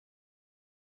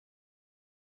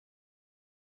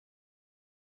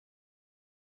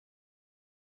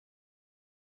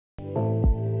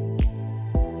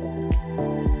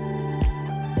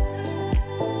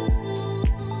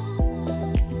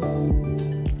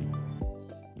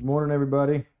Good morning,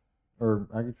 everybody. Or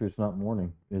actually, it's not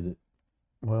morning, is it?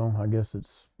 Well, I guess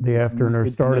it's the afternoon,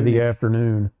 It's start of the noonish.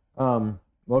 afternoon.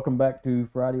 Welcome back to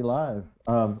Friday Live.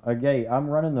 Again, I'm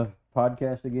running the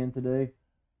podcast again today,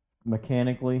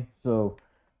 mechanically. So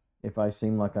if I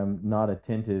seem like I'm not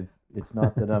attentive, it's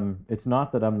not that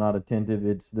I'm not attentive.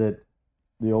 It's that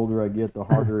the older I get, the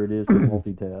harder it is to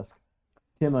multitask.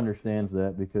 Tim understands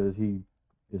that because he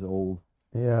is old.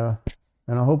 Yeah,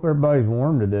 and I hope everybody's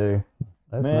warm today.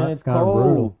 That's Man, not it's kind of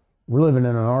brutal. cold. We're living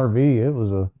in an RV.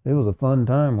 It was a fun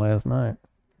time last night.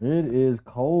 It is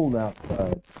cold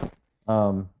outside.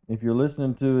 If you're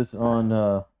listening to us on,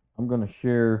 I'm gonna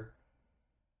share.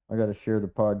 I got to share the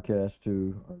podcast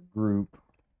to our group.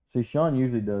 See, Sean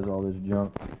usually does all this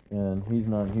junk, and he's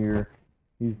not here.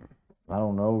 He's, I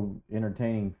don't know,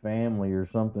 entertaining family or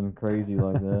something crazy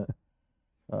like that.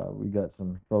 We got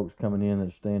some folks coming in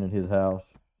that's staying at his house.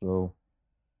 So,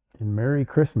 And Merry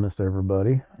Christmas,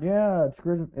 everybody! yeah, it's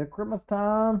Christmas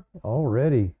time.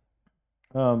 Already.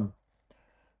 Um,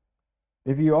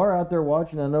 if you are out there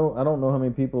watching, I don't know how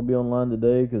many people will be online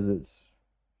today because it's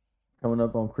coming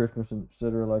up on Christmas and et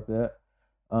cetera like that.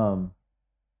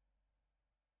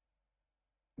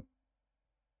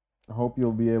 I hope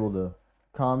you'll be able to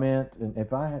comment, and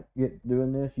if I get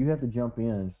doing this, you have to jump in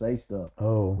and say stuff.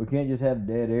 Oh, We can't just have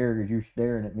dead air because you're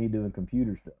staring at me doing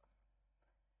computer stuff.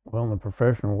 well, in the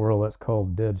professional world, that's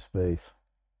called dead space.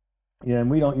 Yeah, and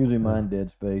we don't usually mind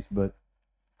dead space, but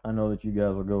I know that you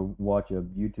guys will go watch a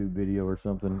YouTube video or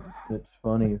something that's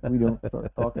funny if we don't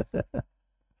start talking.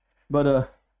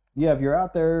 But yeah, if you're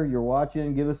out there, you're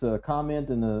watching, give us a comment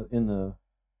in the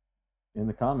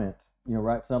comments. You know,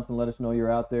 write something, let us know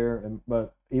you're out there.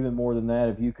 But even more than that,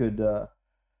 if you could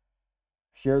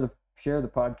share the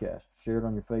podcast, share it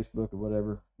on your Facebook or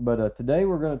whatever. But today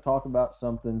we're going to talk about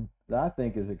something that I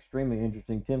think is extremely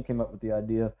interesting. Tim came up with the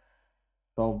idea.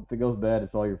 So if it goes bad,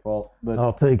 it's all your fault. But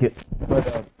I'll take it.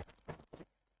 But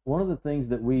one of the things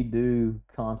that we do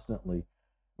constantly,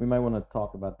 we may want to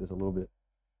talk about this a little bit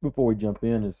before we jump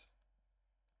in, is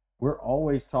we're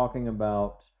always talking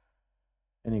about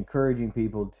and encouraging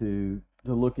people to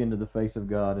look into the face of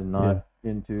God and not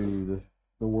into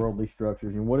the worldly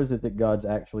structures. And what is it that God's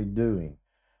actually doing?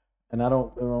 And I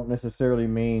don't necessarily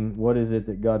mean what is it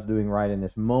that God's doing right in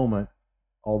this moment,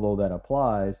 although that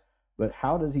applies, but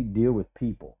how does he deal with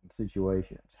people and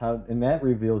situations? And that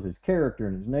reveals his character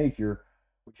and his nature,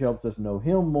 which helps us know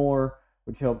him more,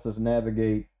 which helps us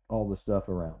navigate all the stuff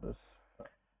around us.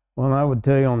 Well, I would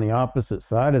tell you on the opposite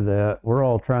side of that, we're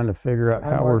all trying to figure out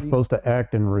how we're supposed to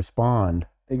act and respond.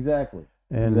 Exactly.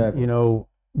 And, Exactly. you know,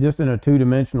 just in a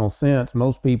two-dimensional sense,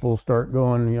 most people start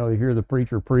going, you hear the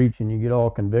preacher preach and you get all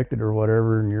convicted or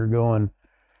whatever, and you're going,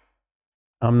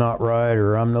 I'm not right,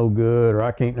 or I'm no good, or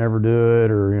I can't never do it,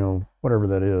 or, whatever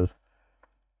that is.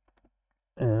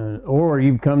 Or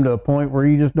you've come to a point where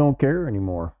you just don't care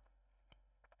anymore.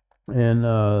 And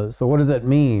so what does that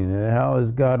mean? How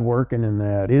is God working in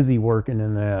that? Is he working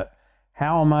in that?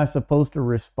 How am I supposed to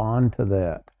respond to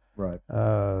that? Right.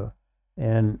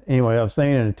 And anyway, I was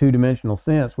saying in a two-dimensional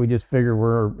sense, we just figure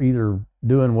we're either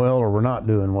doing well or we're not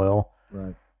doing well.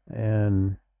 Right.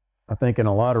 And I think in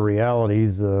a lot of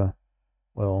realities,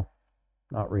 well,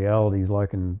 not realities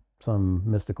like in some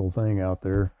mystical thing out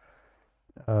there,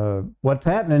 what's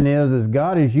happening is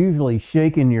God is usually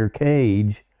shaking your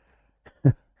cage,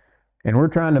 and we're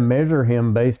trying to measure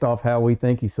him based off how we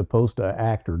think he's supposed to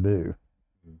act or do,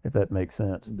 if that makes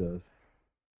sense. It does.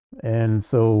 And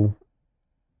so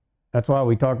that's why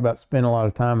we talk about spending a lot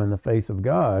of time in the face of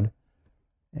God.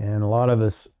 And a lot of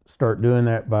us start doing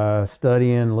that by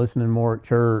studying, listening more at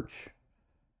church.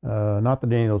 Not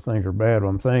that any of those things are bad. What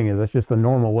I'm saying is that's just the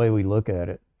normal way we look at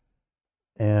it.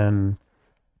 And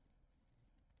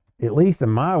at least in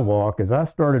my walk, as I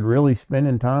started really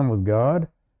spending time with God,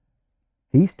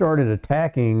 he started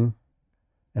attacking,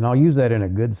 and I'll use that in a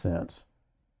good sense.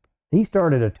 He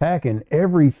started attacking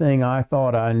everything I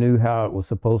thought I knew how it was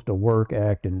supposed to work,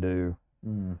 act, and do.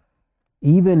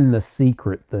 Even the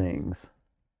secret things.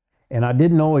 And I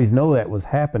didn't always know that was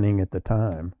happening at the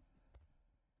time.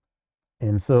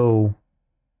 And so,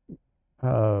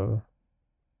 kind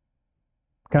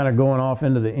of going off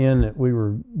into the end that we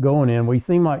were going in, we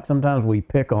seem like sometimes we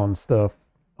pick on stuff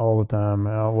all the time.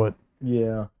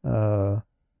 Yeah. I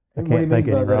can't think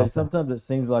of that. Sometimes it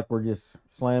seems like we're just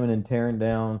slamming and tearing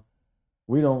down.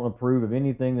 We don't approve of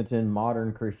anything that's in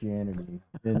modern Christianity,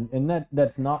 and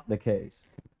that's not the case.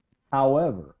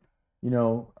 However,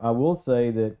 I will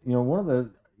say that you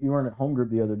weren't at home group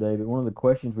the other day, but one of the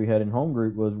questions we had in home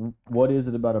group was, what is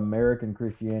it about American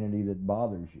Christianity that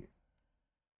bothers you?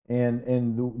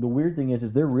 And the weird thing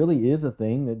is there really is a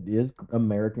thing that is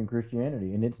American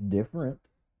Christianity, and it's different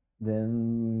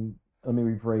than, let me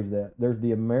rephrase that. There's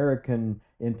the American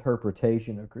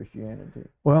interpretation of Christianity.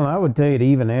 Well, I would tell you to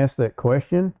even ask that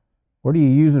question, what are you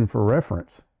using for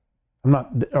reference? I'm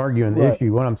not arguing the Right.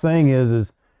 issue. What I'm saying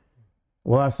is,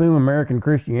 well, I assume American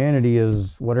Christianity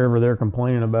is whatever they're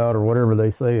complaining about or whatever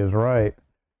they say is right.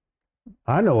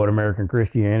 I know what American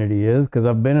Christianity is because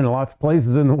I've been in lots of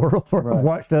places in the world where Right. I've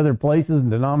watched other places and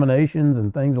denominations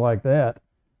and things like that.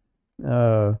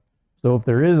 So if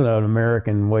there is an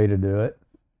American way to do it,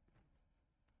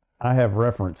 I have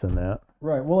reference in that.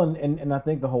 Right. Well, and I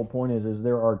think the whole point is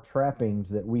there are trappings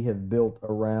that we have built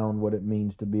around what it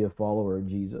means to be a follower of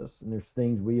Jesus. And there's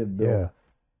things we have built, Yeah.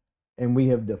 and we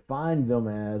have defined them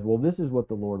as, well, this is what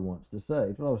the Lord wants to say.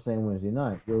 It's what I was saying Wednesday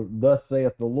night. Thus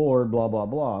saith the Lord, blah, blah,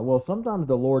 blah. Well, sometimes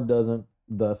the Lord doesn't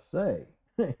thus say.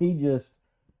 He just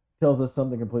tells us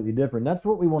something completely different. That's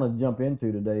what we want to jump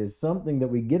into today, is something that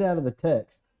we get out of the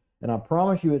text. And I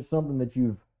promise you it's something that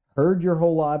you've heard your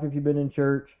whole life if you've been in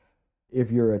church. If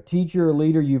you're a teacher or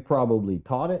leader, you've probably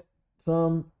taught it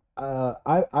some.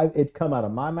 It's come out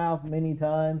of my mouth many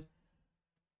times.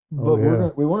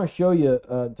 But we want to show you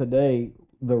today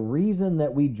the reason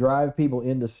that we drive people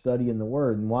into studying the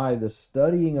Word, and why the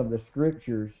studying of the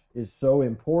Scriptures is so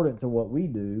important to what we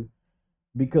do,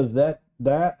 because that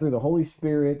through the Holy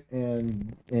Spirit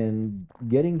and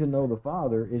getting to know the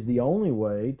Father is the only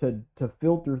way to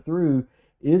filter through,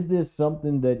 is this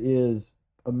something that is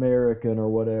American or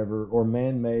whatever, or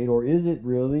man-made, or is it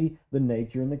really the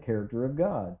nature and the character of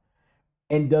God?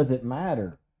 And does it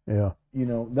matter? Yeah. You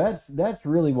know, that's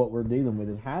really what we're dealing with,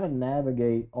 is how to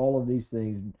navigate all of these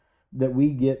things that we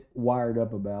get wired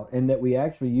up about and that we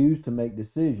actually use to make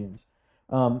decisions.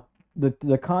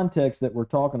 The context that we're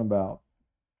talking about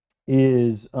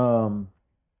is God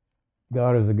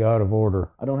is a God of order.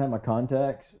 I don't have my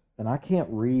contacts, and I can't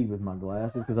read with my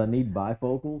glasses because I need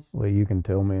bifocals. Well, you can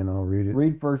tell me and I'll read it.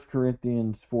 Read 1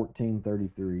 Corinthians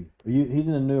 14:33. He's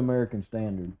in the New American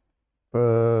Standard.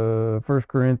 1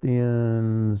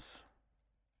 Corinthians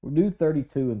We'll do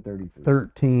 32 and 33.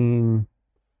 13,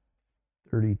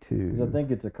 Because 32. I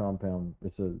think it's a compound.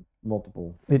 It's a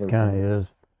multiple. It kind of is.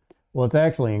 Well, it's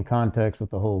actually in context with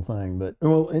the whole thing, but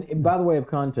Well, and by the way of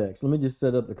context, let me just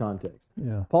set up the context.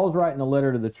 yeah. Paul's writing a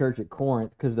letter to the church at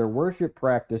Corinth because their worship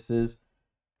practices,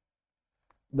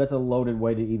 that's a loaded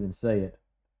way to even say it,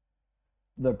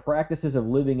 the practices of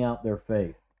living out their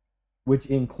faith, which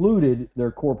included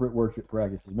their corporate worship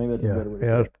practices. Maybe that's a better way to say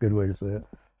that's it. a good way to say it.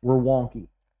 Were wonky.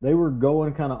 They were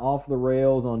going kind of off the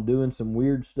rails on doing some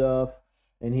weird stuff,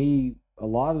 and a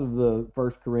lot of the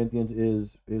 1 Corinthians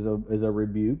is a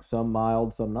rebuke, some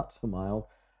mild, some not so mild,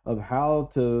 of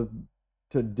how to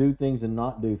do things and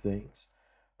not do things.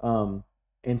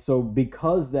 And so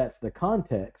because that's the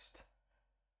context,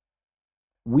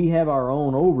 we have our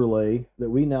own overlay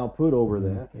that we now put over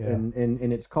that. Yeah.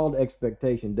 And it's called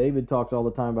expectation. David talks all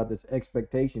the time about this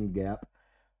expectation gap.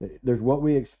 There's what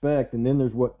we expect, and then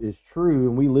there's what is true,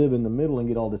 and we live in the middle and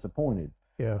get all disappointed.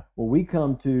 Yeah. Well, we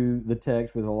come to the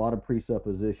text with a lot of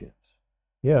presuppositions.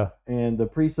 Yeah. And the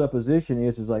presupposition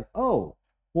is like, oh,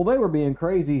 well, they were being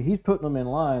crazy. He's putting them in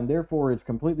line. Therefore, it's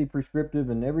completely prescriptive,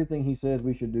 and everything he says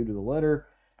we should do to the letter.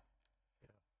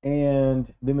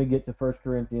 And then we get to 1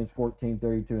 Corinthians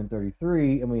 14:32 and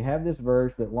 33, and we have this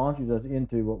verse that launches us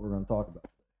into what we're going to talk about.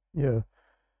 Yeah.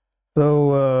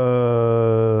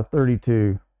 So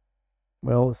 32.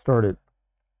 Well, let's start at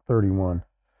 31.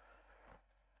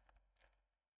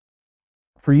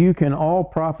 For you can all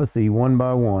prophesy one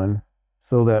by one,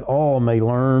 so that all may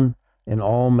learn and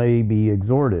all may be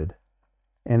exhorted.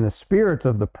 And the spirits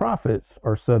of the prophets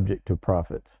are subject to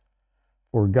prophets.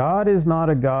 For God is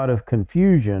not a God of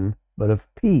confusion, but of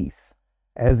peace,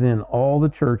 as in all the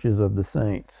churches of the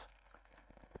saints.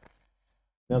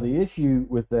 Now, the issue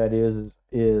with that is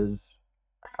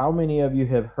how many of you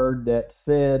have heard that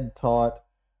said, taught?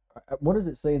 What does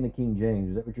it say in the King James?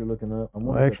 Is that what you're looking up?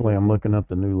 Well, actually, I'm looking up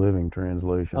the New Living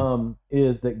Translation.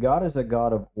 Is that God is a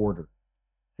God of order.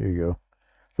 Here you go.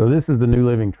 So this is the New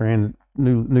Living Translation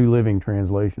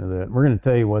of that. We're going to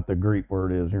tell you what the Greek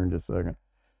word is here in just a second.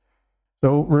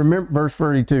 So remember, verse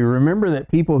 32, remember that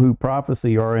people who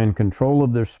prophesy are in control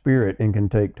of their spirit and can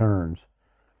take turns.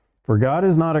 For God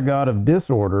is not a God of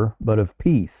disorder, but of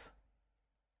peace,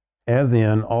 as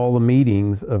in all the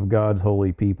meetings of God's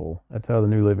holy people. That's how the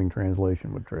New Living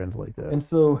Translation would translate that. And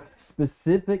so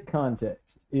specific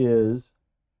context is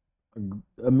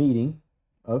a meeting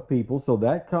of people. So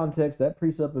that context, that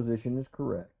presupposition is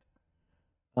correct.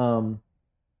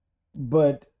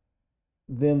 But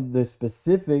then the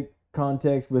specific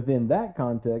context within that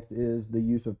context is the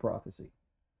use of prophecy.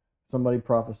 Somebody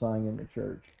prophesying in the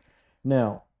church.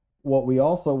 Now, what we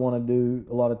also want to do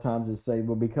a lot of times is say,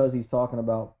 well, because he's talking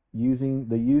about using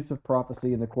the use of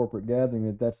prophecy in the corporate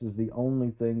gathering, that's is the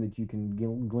only thing that you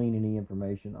can glean any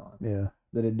information on. Yeah.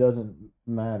 That it doesn't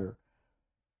matter.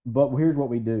 But here's what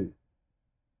we do.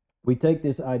 We take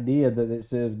this idea that it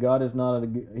says God is not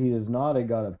he is not a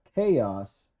God of chaos,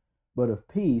 but of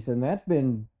peace, and that's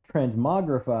been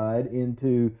transmogrified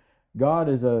into God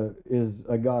is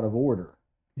a God of order.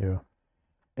 Yeah.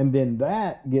 And then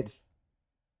that gets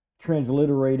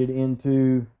transliterated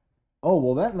into, oh,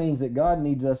 well, that means that God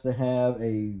needs us to have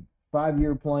a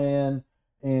 5-year plan,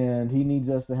 and he needs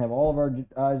us to have all of our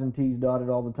I's and T's dotted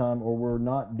all the time, or we're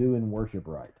not doing worship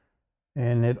right.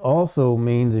 And it also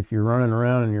means, if you're running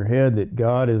around in your head that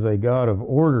God is a God of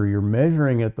order, you're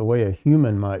measuring it the way a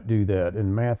human might do that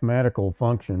in mathematical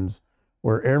functions,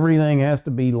 where everything has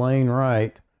to be laying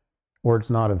right or it's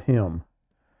not of him.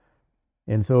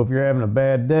 And so if you're having a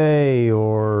bad day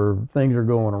or things are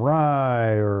going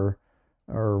awry or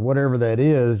whatever that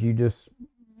is,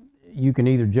 you can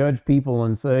either judge people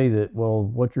and say that, well,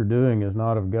 what you're doing is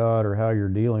not of God or how you're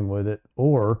dealing with it,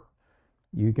 or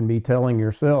you can be telling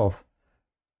yourself,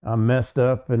 I'm messed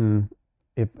up, and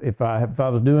if I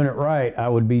was doing it right, I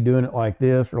would be doing it like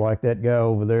this or like that guy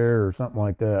over there or something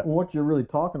like that. Well, what you're really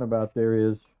talking about there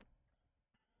is,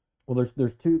 well,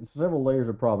 there's several layers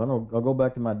of problem. I'll go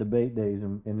back to my debate days,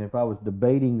 and if I was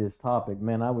debating this topic,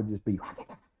 man, I would just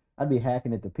I'd be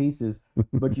hacking it to pieces.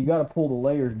 But you got to pull the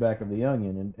layers back of the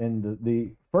onion, and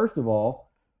the first of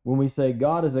all, when we say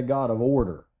God is a God of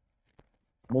order,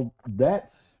 well,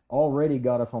 that's already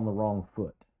got us on the wrong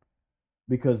foot,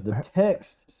 because the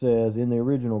text says in the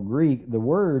original Greek, the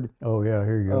word. Oh yeah,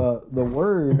 here you go. The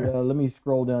word. Let me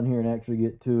scroll down here and actually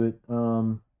get to it.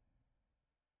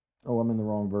 Oh, I'm in the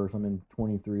wrong verse. I'm in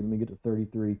 23. Let me get to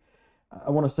 33.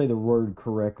 I want to say the word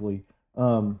correctly.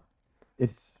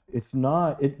 It's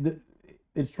not.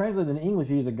 It's translated in English.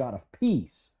 He is a God of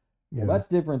peace. Yeah. Well, that's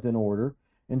different than order.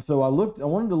 And so I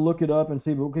wanted to look it up and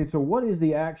see. Okay, so what is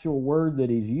the actual word that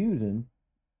he's using?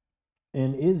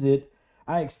 And is it?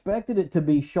 I expected it to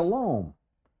be shalom,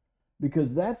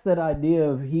 because that's that idea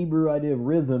of Hebrew idea of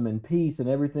rhythm and peace and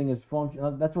everything is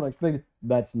function. That's what I expected.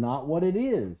 That's not what it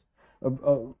is.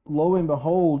 Lo and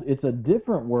behold, it's a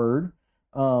different word,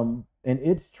 and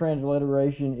its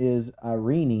transliteration is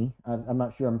irene. I'm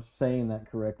not sure I'm saying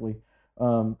that correctly.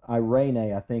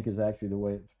 Irene, I think, is actually the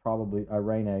way it's probably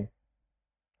irene.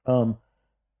 And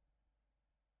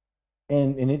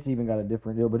it's even got a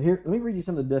different deal. But here, let me read you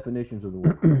some of the definitions of the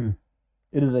word.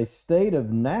 It is a state of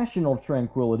national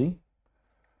tranquility,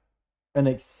 an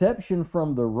exception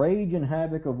from the rage and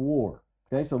havoc of war.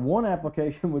 Okay, so one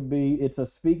application would be, it's a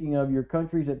speaking of your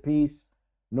country's at peace,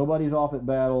 nobody's off at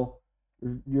battle,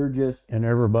 you're just... And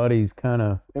everybody's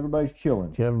chilling.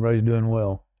 Everybody's doing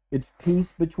well. It's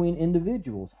peace between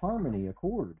individuals, harmony,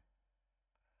 accord.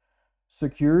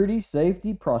 Security,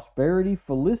 safety, prosperity,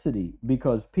 felicity,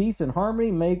 because peace and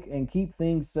harmony make and keep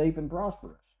things safe and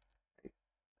prosperous.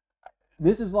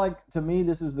 This is like, to me,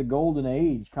 this is the golden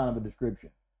age kind of a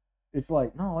description. It's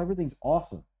like, no, everything's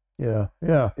awesome. Yeah,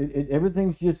 yeah.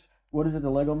 Everything's just, what is it, the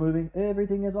Lego movie?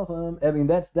 Everything is awesome. I mean,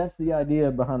 that's the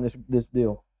idea behind this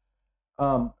deal.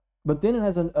 But then it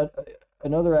has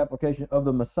another application of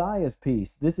the Messiah's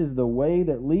peace. This is the way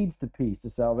that leads to peace,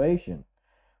 to salvation.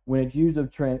 When it's used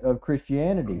of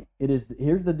Christianity, it is,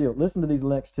 here's the deal. Listen to these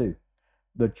next two.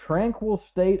 The tranquil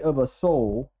state of a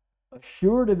soul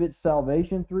assured of its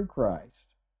salvation through Christ,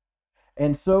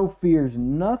 and so fears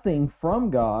nothing from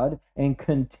God, and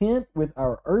content with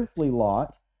our earthly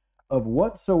lot of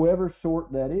whatsoever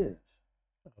sort that is.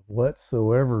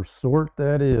 Whatsoever sort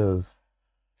that is.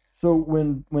 So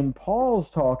when Paul's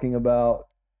talking about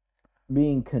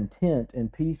being content and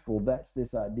peaceful, that's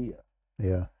this idea.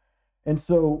 Yeah. And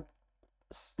so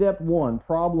step one,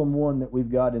 problem one that we've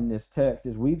got in this text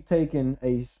is we've taken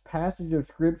a passage of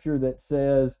scripture that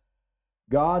says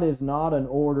God is not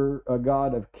a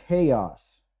God of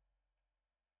chaos,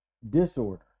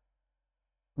 disorder,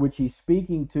 which he's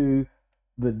speaking to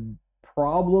the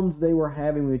problems they were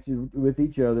having with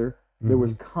each other. Mm-hmm. There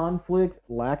was conflict,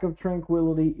 lack of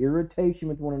tranquility, irritation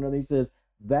with one another. He says,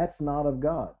 that's not of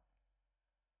God.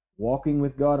 Walking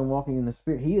with God and walking in the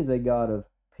Spirit. He is a God of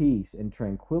peace and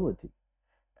tranquility,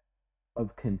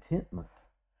 of contentment,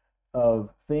 of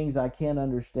things I can't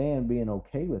understand being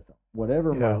okay with them,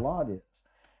 whatever my lot is.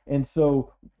 And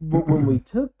so when we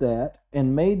took that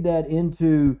and made that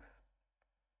into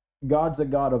God's a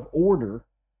God of order,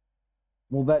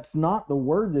 Well, that's not the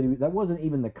word that wasn't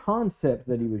even the concept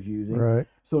that he was using. Right.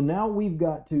 So now we've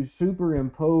got to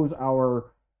superimpose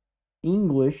our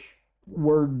English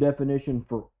word definition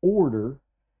for order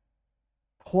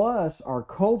plus our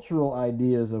cultural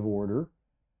ideas of order,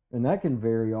 and that can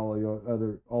vary all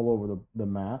over the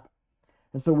map.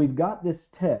 And so we've got this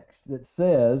text that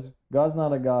says God's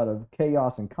not a God of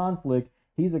chaos and conflict,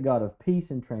 he's a God of peace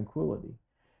and tranquility.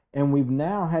 And we've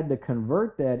now had to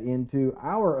convert that into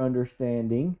our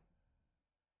understanding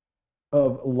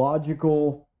of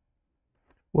logical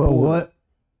Well, order.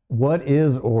 what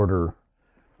is order?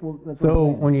 Well, that's what I'm So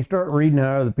saying. when you start reading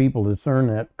how other people discern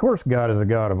that, of course, God is a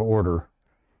God of order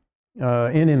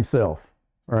in himself,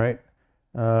 right?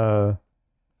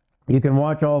 You can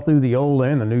watch all through the Old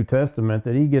and the New Testament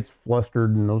that he gets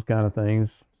flustered and those kind of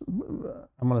things.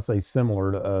 I'm going to say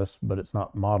similar to us, but it's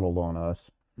not modeled on us.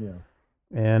 Yeah.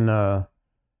 And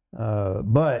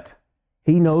but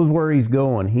he knows where he's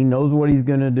going. He knows what he's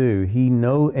going to do.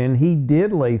 And he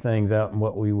did lay things out in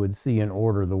what we would see in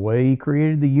order. The way he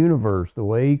created the universe, the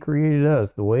way he created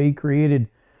us, the way he created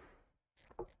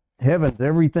heavens,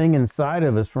 everything inside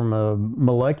of us from a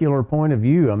molecular point of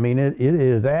view. I mean, it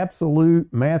is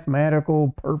absolute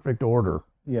mathematical perfect order.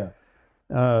 Yeah.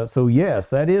 So yes,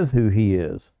 that is who he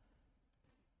is.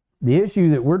 The issue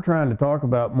that we're trying to talk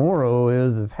about more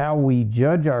is how we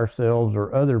judge ourselves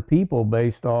or other people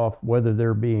based off whether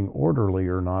they're being orderly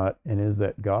or not, and is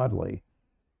that godly?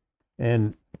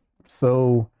 And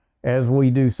so, as we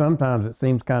do sometimes, it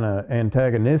seems kind of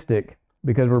antagonistic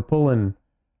because we're pulling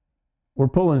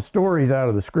stories out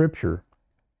of the scripture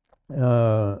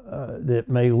that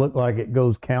may look like it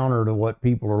goes counter to what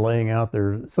people are laying out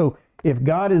there. So if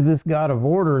God is this God of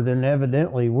order, then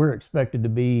evidently we're expected to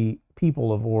be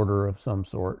people of order of some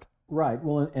sort. Right.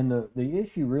 Well, and the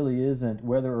issue really isn't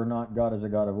whether or not God is a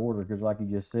God of order, because like you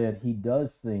just said, he does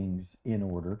things in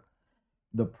order.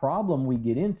 The problem we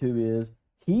get into is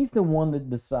he's the one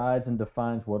that decides and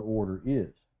defines what order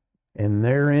is. And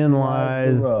therein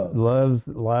lies the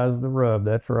the rub.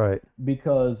 That's right.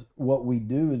 Because what we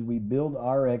do is we build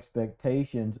our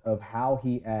expectations of how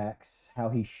he acts, how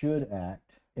he should act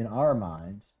in our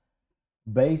minds,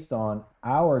 based on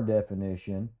our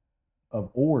definition of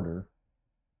order.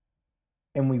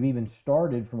 And we've even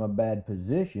started from a bad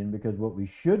position, because what we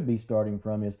should be starting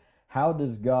from is, how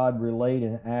does God relate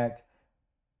and act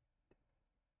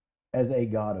as a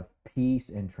God of peace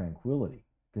and tranquility?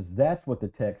 Because that's what the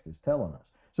text is telling us.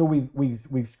 So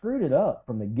we've screwed it up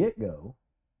from the get-go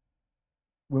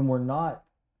when we're not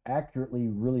accurately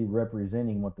really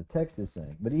representing what the text is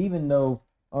saying. But even though,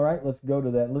 all right, let's go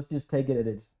to that. Let's just take it at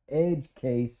its edge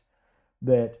case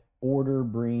that order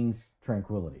brings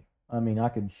tranquility. I mean, I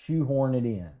could shoehorn it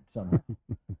in somehow.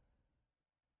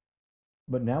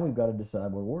 But now we've got to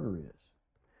decide what order is.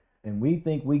 And we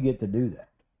think we get to do that.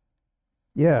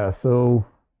 Yeah, so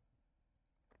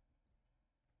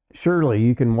surely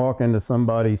you can walk into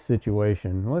somebody's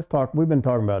situation. We've been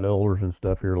talking about elders and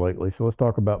stuff here lately, so let's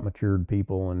talk about matured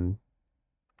people and,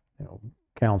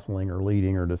 counseling or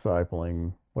leading or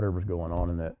discipling, whatever's going on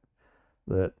in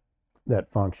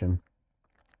that function.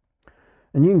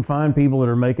 And you can find people that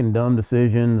are making dumb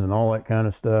decisions and all that kind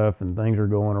of stuff, and things are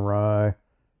going awry.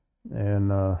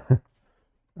 And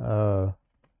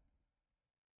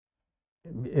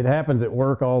it happens at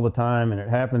work all the time, and it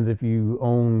happens if you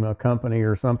own a company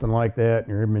or something like that, and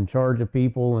you're in charge of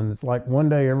people, and it's like one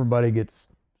day everybody gets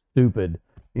stupid.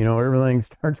 Everything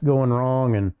starts going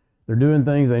wrong, and they're doing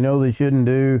things they know they shouldn't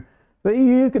do. So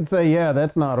you could say, yeah,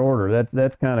 that's not order.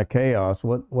 That's kind of chaos.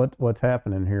 What's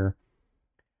happening here?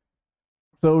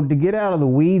 So to get out of the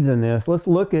weeds in this, let's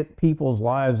look at people's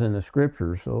lives in the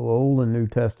scriptures, so Old and New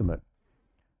Testament.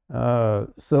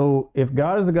 So if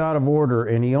God is a God of order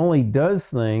and he only does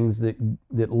things that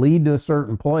lead to a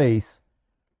certain place,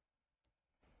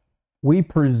 we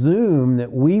presume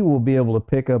that we will be able to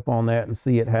pick up on that and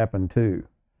see it happen too.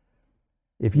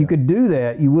 If you could do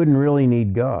that, you wouldn't really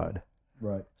need God.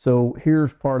 Right. So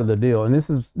here's part of the deal, and this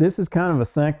is kind of a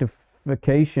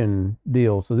sanctification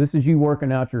deal. So this is you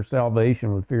working out your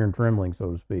salvation with fear and trembling,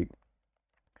 so to speak.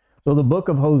 So the book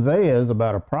of Hosea is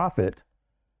about a prophet,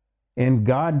 and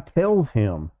God tells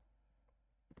him,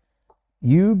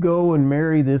 you go and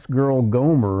marry this girl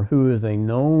Gomer, who is a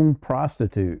known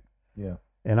prostitute. Yeah.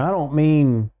 And I don't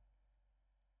mean,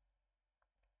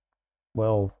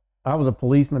 well, I was a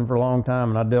policeman for a long time,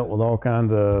 and I dealt with all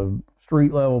kinds of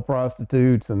street level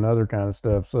prostitutes and other kind of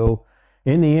stuff. So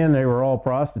in the end, they were all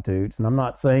prostitutes. And I'm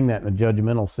not saying that in a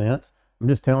judgmental sense. I'm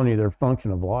just telling you their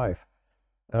function of life.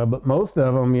 But most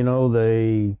of them,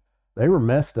 they were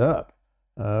messed up.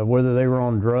 whether they were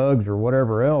on drugs or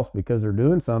whatever else, because they're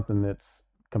doing something that's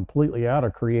completely out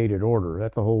of created order.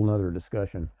 That's a whole nother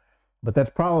discussion. But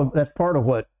that's part of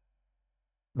what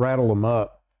rattled them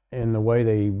up in the way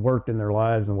they worked in their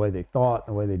lives and the way they thought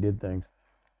and the way they did things.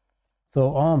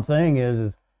 So all I'm saying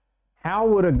is how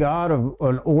would a God of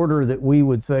an order that we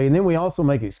would say, and then we also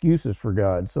make excuses for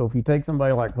God. So if you take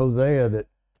somebody like Hosea that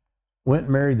went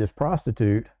and married this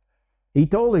prostitute, he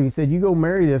told him, he said, you go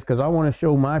marry this because I want to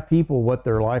show my people what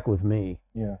they're like with me.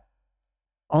 Yeah.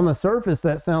 On the surface,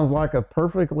 that sounds like a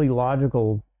perfectly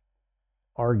logical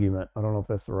argument. I don't know if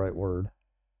that's the right word.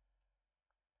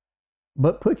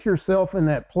 But put yourself in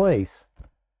that place.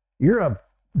 You're a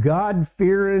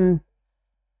God-fearing,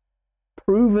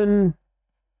 proven,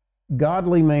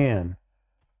 godly man.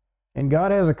 And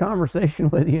God has a conversation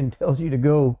with you and tells you to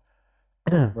go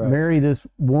marry this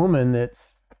woman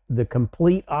that's the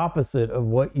complete opposite of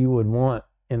what you would want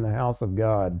in the house of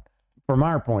God, from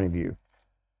our point of view.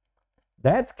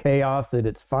 That's chaos at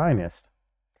its finest.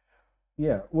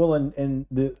 Yeah, well, and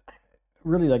the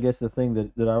really, I guess the thing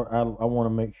that I want to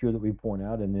make sure that we point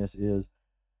out in this is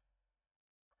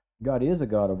God is a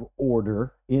God of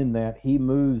order in that he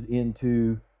moves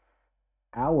into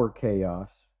our chaos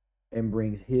and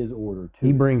brings his order to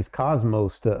He it. brings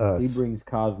cosmos to us. He brings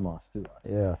cosmos to us.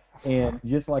 Yeah. And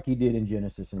just like he did in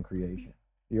Genesis and creation,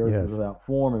 the earth Yes. was without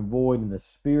form and void, and the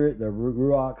spirit, the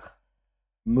Ruach,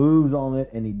 moves on it,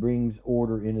 and he brings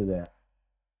order into that.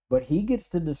 But he gets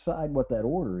to decide what that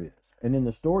order is. And in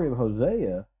the story of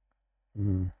Hosea,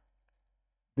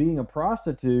 being a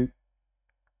prostitute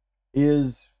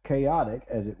is chaotic,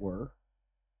 as it were.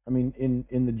 I mean,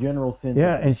 in the general sense.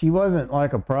 Yeah, and she wasn't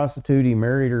like a prostitute. He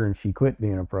married her and she quit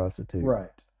being a prostitute. Right.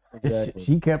 Exactly.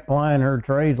 She kept plying her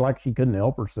trades like she couldn't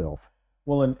help herself.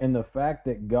 Well, and the fact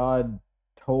that God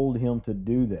told him to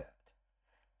do that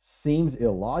seems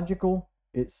illogical.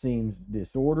 It seems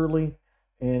disorderly.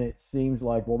 And it seems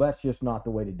like, well, that's just not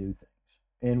the way to do things.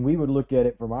 And we would look at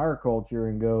it from our culture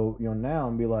and go, now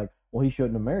and be like, well, he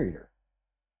shouldn't have married her.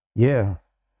 Yeah.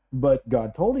 But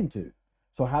God told him to.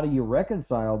 So how do you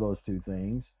reconcile those two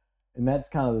things? And that's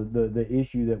kind of the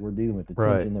issue that we're dealing with, the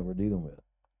tension that we're dealing with.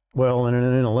 Well, in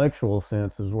an intellectual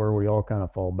sense is where we all kind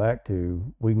of fall back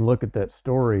to. We can look at that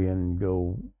story and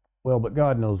go, well, but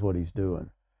God knows what he's doing.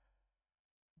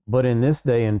 But in this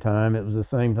day and time, it was the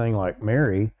same thing like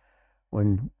Mary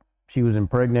when she was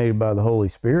impregnated by the Holy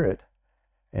Spirit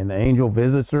and the angel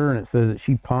visits her and it says that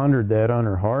she pondered that on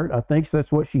her heart. I think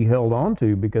that's what she held on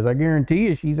to, because I guarantee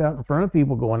you she's out in front of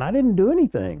people going, I didn't do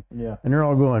anything. Yeah. And they're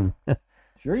all going,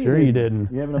 sure you didn't.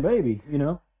 You're having a baby,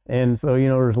 And so,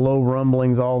 there's low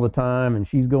rumblings all the time, and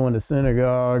she's going to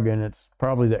synagogue, and it's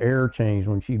probably the air changed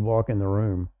when she'd walk in the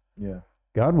room. Yeah.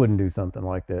 God wouldn't do something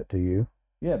like that to you.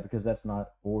 Yeah, because that's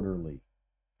not orderly.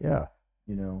 Yeah.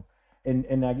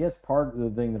 And I guess part of the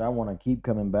thing that I want to keep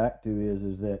coming back to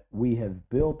is that we have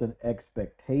built an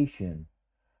expectation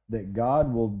that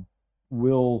God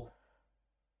will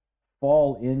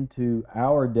fall into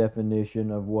our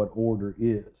definition of what order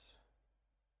is.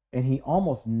 And he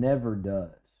almost never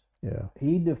does. Yeah.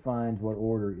 He defines what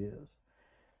order is.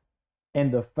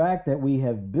 And the fact that we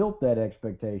have built that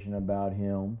expectation about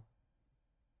him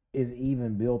is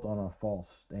even built on a false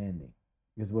standing.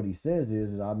 Because what he says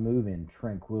is I move in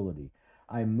tranquility.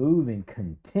 I move in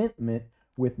contentment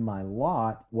with my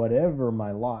lot, whatever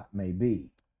my lot may be.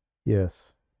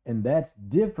 Yes. And that's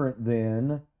different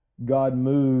than God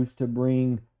moves to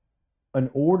bring an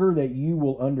order that you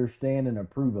will understand and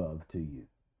approve of to you.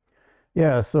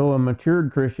 Yeah, so a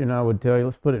matured Christian, I would tell you,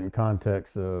 let's put it in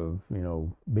context of,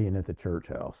 being at the church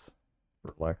house,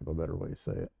 for lack of a better way to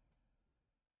say it.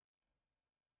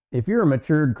 If you're a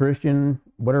matured Christian,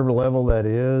 whatever level that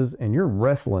is, and you're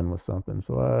wrestling with something.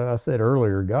 So I said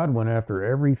earlier, God went after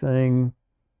everything.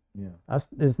 Yeah.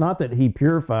 It's not that he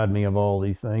purified me of all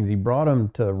these things. He brought them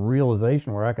to a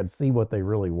realization where I could see what they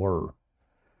really were.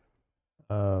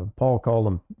 Paul called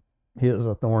them his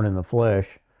a thorn in the flesh.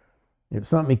 It was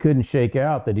something he couldn't shake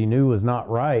out that he knew was not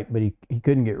right, but he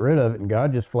couldn't get rid of it. And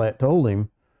God just flat told him,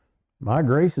 my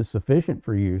grace is sufficient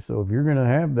for you. So if you're going to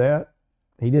have that,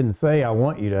 he didn't say, I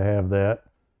want you to have that,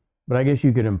 but I guess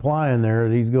you could imply in there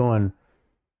that he's going,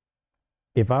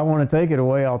 if I want to take it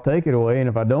away, I'll take it away. And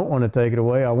if I don't want to take it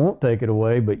away, I won't take it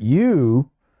away. But you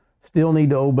still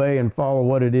need to obey and follow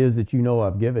what it is that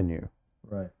I've given you.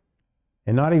 Right.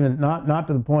 And not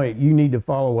to the point you need to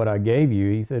follow what I gave you.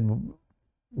 He said,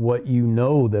 what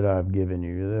that I've given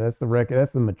you. That's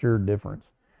the mature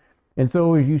difference. And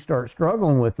so as you start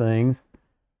struggling with things,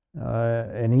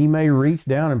 and he may reach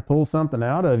down and pull something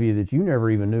out of you that you never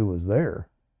even knew was there.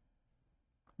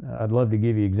 I'd love to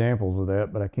give you examples of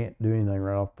that, but I can't do anything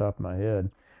right off the top of my head.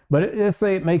 But let's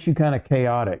say it makes you kind of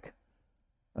chaotic.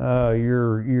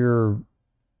 You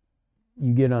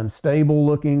get unstable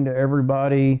looking to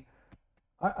everybody.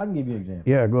 I can give you an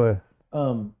example. Yeah, go ahead.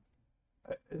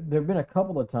 There have been a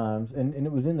couple of times, and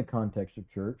it was in the context of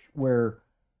church, where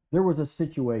there was a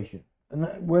situation,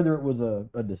 and whether it was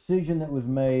a decision that was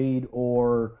made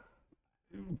or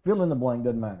fill in the blank,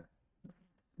 doesn't matter.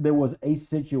 There was a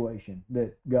situation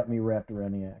that got me wrapped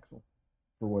around the axle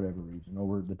for whatever reason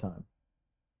over the time.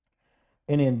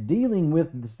 And in dealing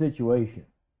with the situation,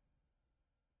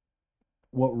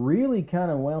 what really kind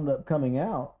of wound up coming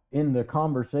out in the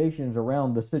conversations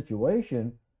around the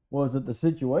situation was that the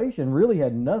situation really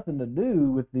had nothing to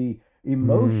do with the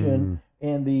emotion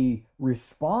and the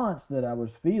response that I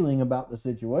was feeling about the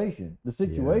situation. The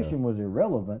situation was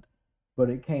irrelevant, but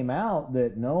it came out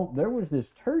that no, there was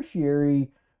this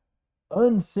tertiary,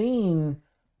 unseen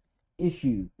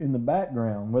issue in the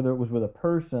background, whether it was with a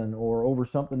person or over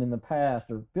something in the past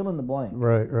or fill in the blank.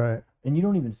 Right. And you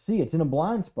don't even see it. It's in a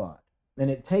blind spot. And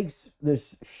it takes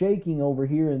this shaking over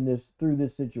here in this through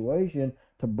this situation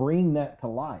to bring that to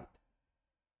light.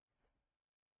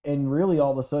 And really,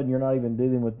 all of a sudden, you're not even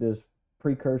dealing with this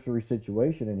precursory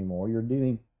situation anymore. You're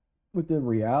dealing with the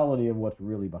reality of what's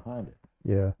really behind it.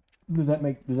 Yeah. Does that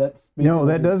speak? No,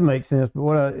 that does make sense.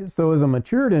 But so as a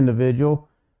matured individual,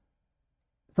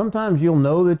 sometimes you'll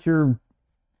know that you're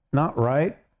not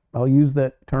right. I'll use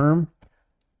that term.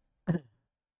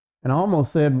 And I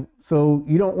almost said, so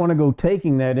you don't want to go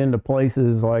taking that into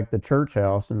places like the church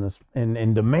house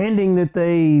and demanding that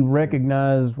they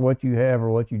recognize what you have or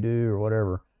what you do or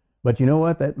whatever. But you know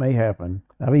what? That may happen.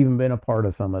 I've even been a part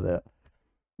of some of that.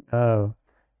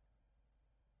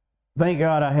 Thank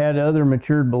God I had other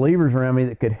matured believers around me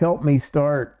that could help me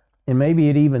start, and maybe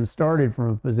it even started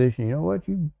from a position, you know what,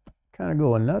 you kind of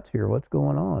going nuts here. What's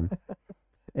going on?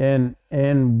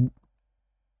 and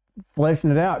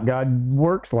fleshing it out. God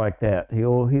works like that.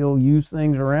 He'll use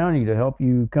things around you to help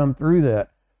you come through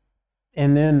that.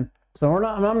 And then, so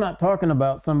I'm not talking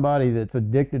about somebody that's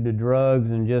addicted to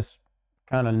drugs and just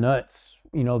kind of nuts.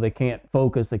 You know, they can't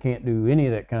focus, they can't do any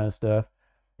of that kind of stuff.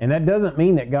 And that doesn't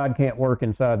mean that God can't work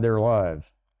inside their lives.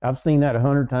 I've seen that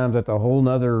 100 times. That's a whole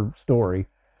nother story.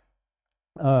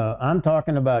 I'm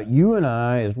talking about you and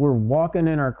I as we're walking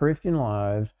in our Christian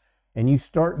lives, and you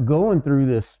start going through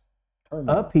this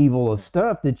upheaval of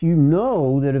stuff that you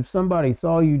know that if somebody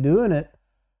saw you doing it,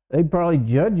 they'd probably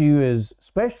judge you as,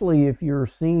 especially if you're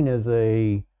seen as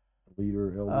a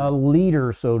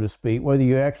leader, so to speak, whether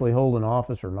you actually hold an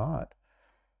office or not.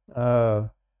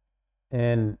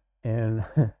 And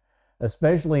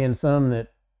especially in some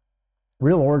that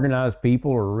real organized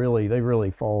people they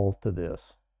really fall to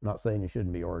this. I'm not saying you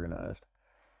shouldn't be organized.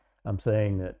 I'm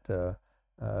saying that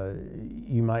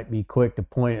you might be quick to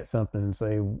point at something and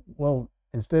say, well,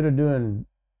 instead of doing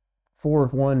 4,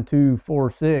 1, 2,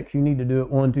 4, 6, you need to do it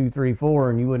 1, 2, 3, 4,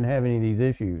 and you wouldn't have any of these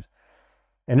issues.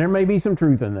 And there may be some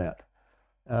truth in that.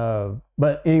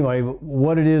 But anyway,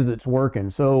 what it is that's working.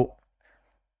 So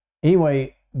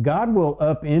anyway, God will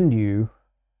upend you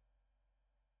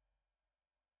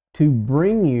to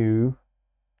bring you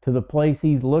to the place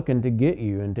he's looking to get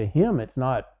you. And to him, it's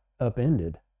not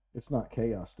upended. It's not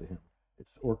chaos to him.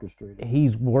 It's orchestrated.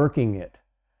 He's working it.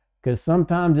 Because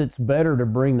sometimes it's better to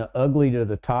bring the ugly to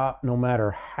the top, no matter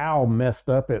how messed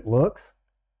up it looks.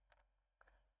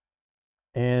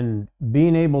 And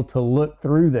being able to look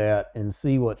through that and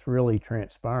see what's really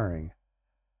transpiring.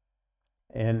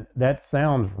 And that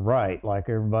sounds right, like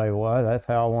everybody, well, that's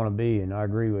how I want to be, and I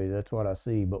agree with you, that's what I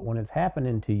see. But when it's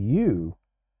happening to you,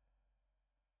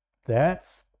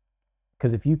 that's,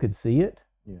 because if you could see it,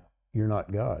 you're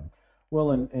not God.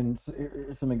 Well, and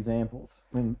some examples.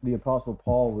 When the Apostle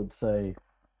Paul would say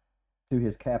to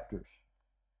his captors,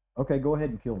 okay, go ahead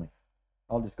and kill me.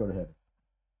 I'll just go to heaven.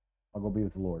 I'll go be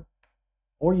with the Lord.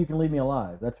 Or you can leave me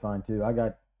alive. That's fine too. I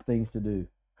got things to do.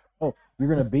 Oh, you're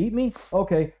going to beat me?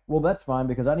 Okay, well, that's fine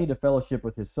because I need to fellowship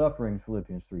with his sufferings,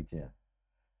 Philippians 3:10.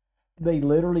 They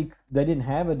didn't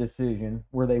have a decision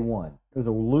where they won. It was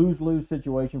a lose-lose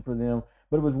situation for them,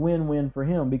 but it was win-win for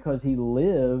him because he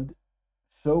lived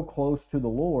so close to the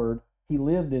Lord. He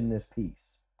lived in this peace.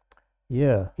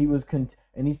 Yeah. He was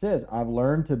and he says, I've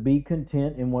learned to be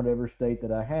content in whatever state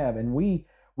that I have. And we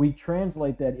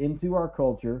translate that into our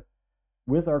culture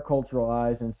with our cultural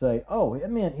eyes and say, oh, it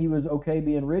meant he was okay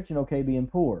being rich and okay being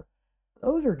poor.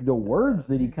 Those are the words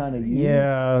that he kind of used.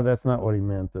 Yeah, that's not what he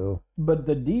meant, though. But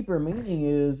the deeper meaning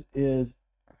is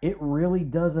it really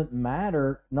doesn't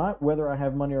matter, not whether I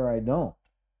have money or I don't.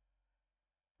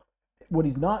 What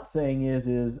he's not saying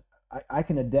is I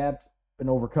can adapt and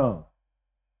overcome.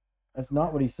 That's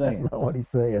not what he's saying. That's not what he's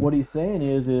saying. What he's saying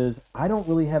is I don't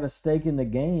really have a stake in the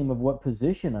game of what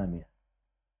position I'm in,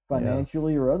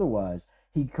 financially or otherwise.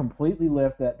 He completely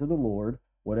left that to the Lord.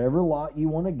 Whatever lot you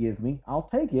want to give me, I'll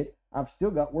take it. I've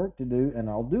still got work to do, and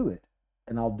I'll do it.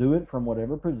 And I'll do it from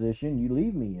whatever position you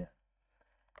leave me in.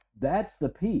 That's the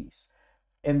piece.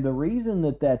 And the reason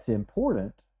that that's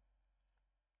important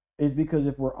is because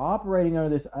if we're operating under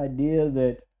this idea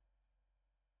that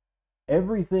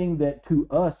everything that to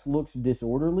us looks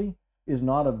disorderly is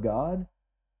not of God,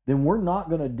 then we're not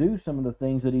going to do some of the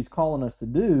things that he's calling us to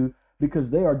do because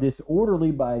they are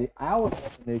disorderly by our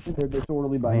definition. They're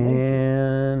disorderly by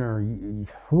nature.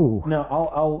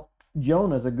 Now,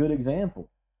 Jonah's a good example.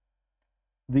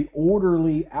 The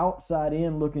orderly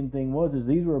outside-in looking thing is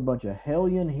these were a bunch of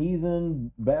hellion,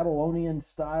 heathen,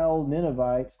 Babylonian-style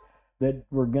Ninevites that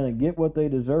were going to get what they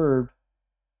deserved,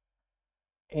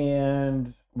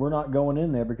 and we're not going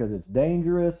in there because it's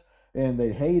dangerous, and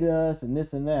they hate us, and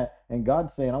this and that, and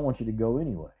God's saying, I want you to go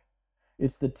anyway.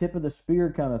 It's the tip of the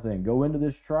spear kind of thing. Go into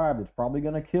this tribe that's probably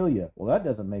going to kill you. Well, that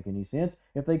doesn't make any sense.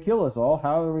 If they kill us all,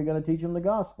 how are we going to teach them the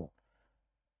gospel?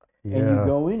 Yeah. And you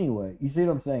go anyway. You see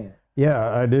what I'm saying?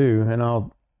 Yeah, I do. And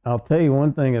I'll tell you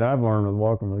one thing that I've learned with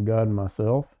walking with God and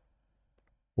myself.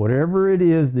 Whatever it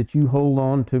is that you hold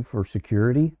on to for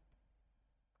security,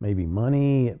 maybe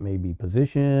money, it may be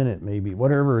position, it may be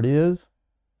whatever it is,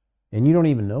 and you don't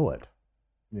even know it.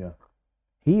 Yeah.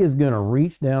 He is going to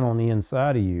reach down on the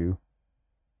inside of you.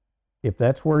 If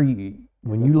that's where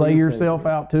when you lay yourself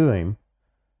out to him,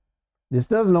 this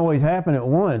doesn't always happen at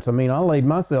once. I mean, I laid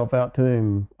myself out to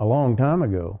him a long time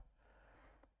ago.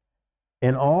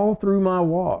 And all through my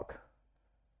walk,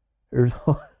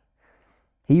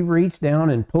 he reached down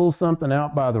and pulled something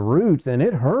out by the roots, and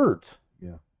it hurts.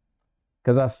 Yeah.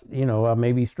 Because I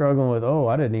may be struggling with,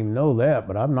 I didn't even know that,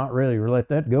 but I've not really let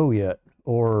that go yet.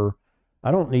 Or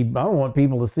I don't want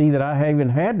people to see that I haven't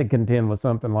had to contend with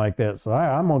something like that. So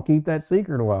I'm going to keep that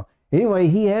secret a while. Anyway,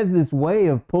 he has this way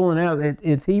of pulling out.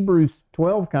 It's Hebrews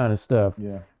 12 kind of stuff.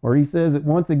 Yeah. Where he says that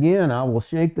once again, I will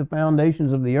shake the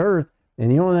foundations of the earth,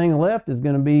 and the only thing left is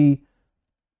going to be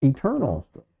eternal.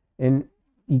 And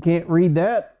you can't read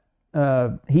that.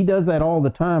 He does that all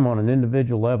the time on an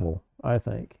individual level, I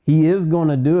think. He is going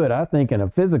to do it, I think, in a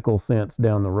physical sense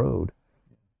down the road.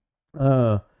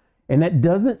 And that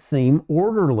doesn't seem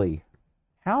orderly.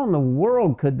 How in the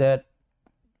world could that?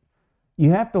 You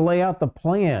have to lay out the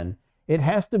plan. It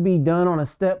has to be done on a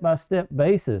step-by-step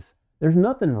basis. There's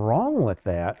nothing wrong with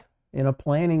that in a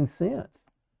planning sense.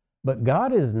 But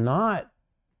God is not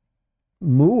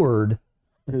moored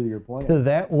to your plan, to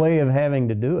that way of having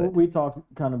to do it. Well, we talked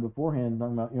kind of beforehand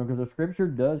talking about, because the scripture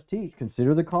does teach,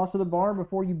 consider the cost of the barn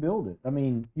before you build it. I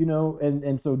mean,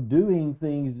 and so doing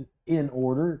things in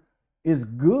order is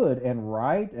good and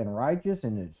right and righteous,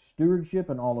 and it's stewardship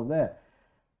and all of that.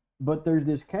 But there's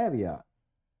this caveat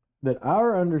that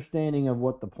our understanding of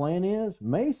what the plan is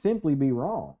may simply be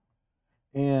wrong.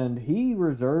 And he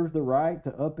reserves the right to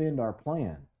upend our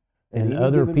plan. And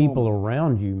other people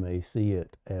around you may see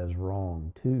it as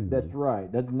wrong too. That's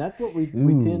right. That's what we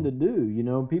tend to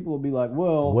do. People will be like,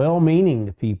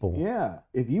 well-meaning people. Yeah.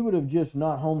 If you would have just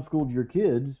not homeschooled your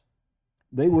kids,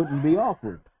 they wouldn't be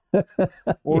awkward.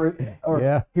 Or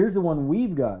yeah. Here's the one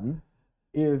we've gotten.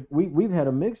 If we've had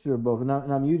a mixture of both, and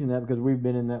I'm using that because we've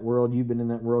been in that world, you've been in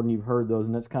that world, and you've heard those,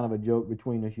 and that's kind of a joke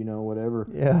between us, whatever.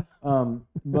 Yeah.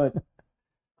 But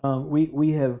we've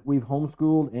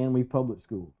homeschooled and we've public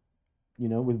schooled,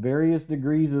 with various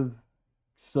degrees of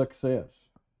success.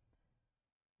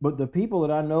 But the people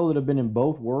that I know that have been in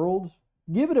both worlds,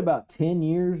 give it about 10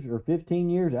 years or 15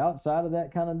 years outside of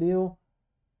that kind of deal,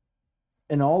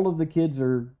 and all of the kids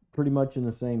are pretty much in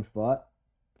the same spot.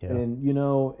 Yeah. And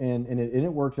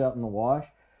it works out in the wash.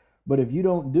 But if you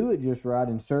don't do it just right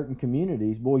in certain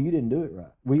communities, boy, you didn't do it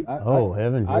right.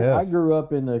 Heavens, yes. I grew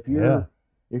up in if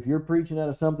you're preaching out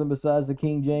of something besides the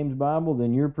King James Bible,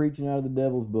 then you're preaching out of the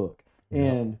devil's book. Yeah.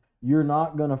 And you're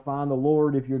not going to find the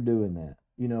Lord if you're doing that,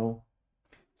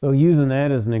 So using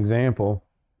that as an example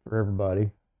for everybody,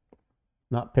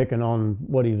 not picking on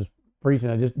what he was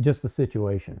preaching, just the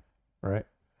situation, right?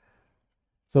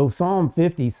 So Psalm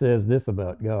 50 says this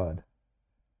about God.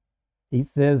 He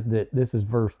says that, this is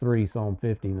verse 3, Psalm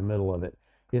 50 in the middle of it.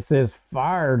 It says,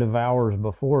 fire devours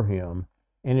before him,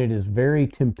 and it is very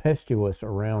tempestuous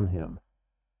around him.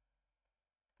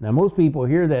 Now, most people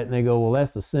hear that and they go, well,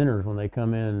 that's the sinners when they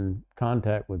come in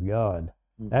contact with God.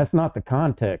 Mm-hmm. That's not the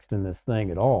context in this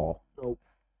thing at all. Nope.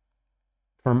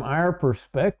 From our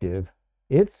perspective,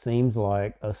 it seems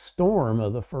like a storm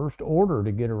of the first order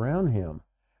to get around him.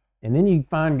 And then you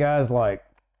find guys like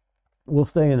we'll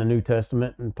stay in the New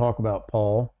Testament and talk about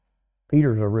Paul.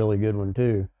 Peter's a really good one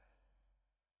too.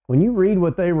 When you read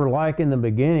what they were like in the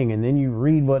beginning and then you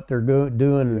read what they're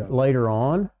doing later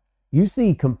on, you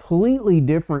see completely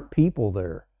different people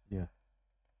there. Yeah.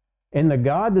 And the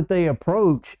God that they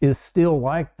approach is still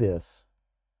like this,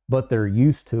 but they're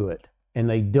used to it. And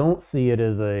they don't see it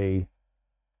as a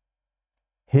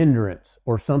hindrance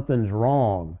or something's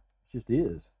wrong. It just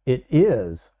is. It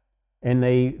is. And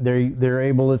they're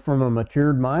able to, from a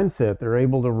matured mindset, they're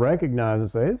able to recognize and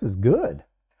say, this is good.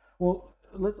 Well,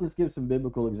 let's give some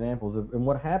biblical examples of, and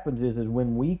what happens is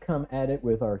when we come at it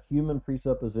with our human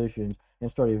presuppositions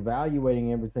and start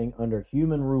evaluating everything under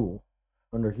human rule,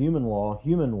 under human law,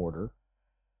 human order,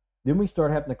 then we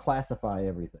start having to classify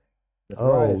everything. It's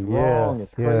right, it's wrong,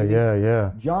 it's crazy.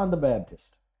 Yeah. John the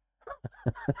Baptist.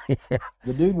 Yeah.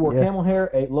 The dude wore camel hair,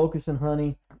 ate locusts and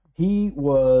honey. He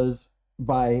was,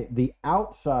 by the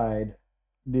outside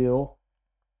deal,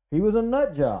 he was a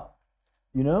nut job,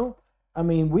 you know? I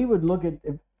mean, we would look at,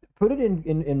 put it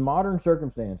in modern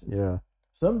circumstances. Yeah.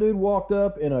 Some dude walked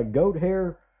up in a goat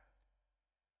hair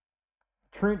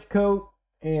trench coat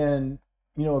and,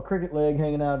 you know, a cricket leg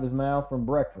hanging out of his mouth from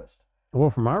breakfast. Well,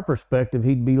 from our perspective,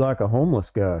 he'd be like a homeless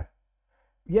guy.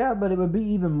 Yeah, but it would be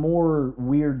even more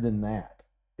weird than that.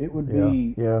 It would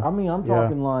be, I mean, I'm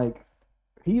talking like,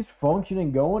 he's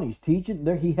functioning, going, he's teaching.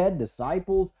 There, he had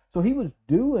disciples. So he was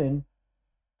doing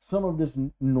some of this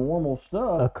normal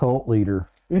stuff. A cult leader.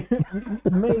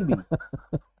 Maybe.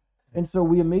 And so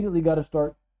we immediately got to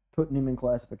start putting him in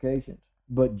classifications.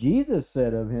 But Jesus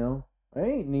said of him,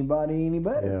 ain't anybody any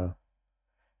better.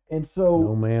 Yeah. And so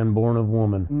no man born of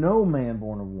woman. No man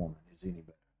born of woman is any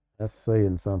better. That's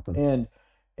saying something.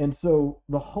 And so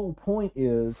the whole point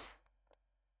is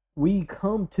we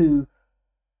come to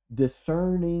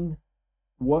discerning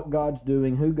what God's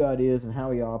doing, who God is, and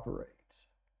how he operates.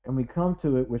 And we come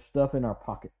to it with stuff in our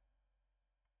pocket.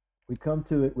 We come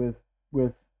to it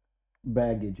with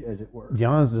baggage, as it were.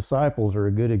 John's disciples are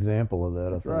a good example of that,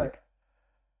 I think. Right.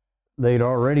 They'd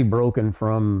already broken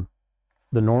from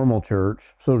the normal church,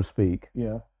 so to speak.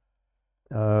 Yeah.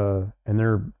 And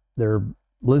they're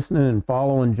listening and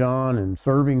following John and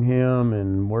serving him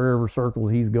and wherever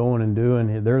circles he's going and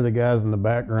doing. They're the guys in the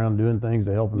background doing things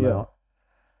to help him out.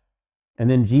 And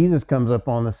then Jesus comes up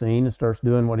on the scene and starts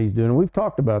doing what he's doing. And we've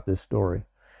talked about this story.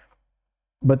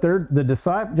 But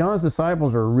John's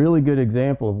disciples are a really good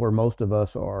example of where most of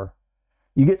us are.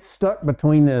 You get stuck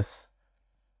between this,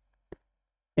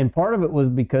 and part of it was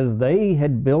because they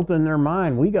had built in their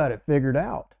mind, we got it figured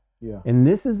out. Yeah. And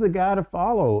this is the guy to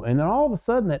follow. And then all of a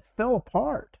sudden that fell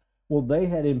apart. Well, they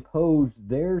had imposed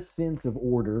their sense of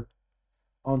order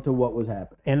onto what was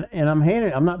happening. And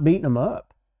I'm not beating them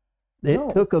up.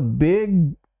 It took a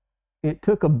big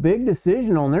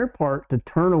decision on their part to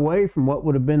turn away from what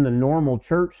would have been the normal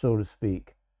church, so to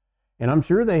speak. And I'm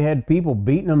sure they had people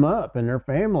beating them up in their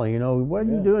family. You know, why are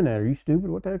you doing that? Are you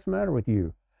stupid? What the heck's the matter with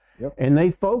you? Yep. And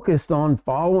they focused on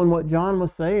following what John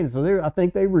was saying. So I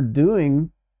think they were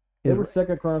doing. They were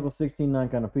 2 Chronicles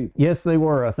 16:9 kind of people. Yes, they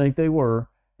were. I think they were.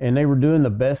 And they were doing the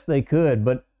best they could.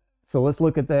 But so let's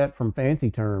look at that from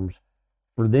fancy terms.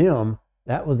 For them,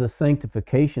 that was a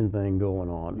sanctification thing going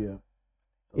on. Yeah.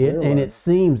 It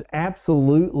seems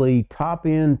absolutely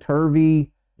top-end,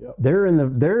 turvy. Yep. They're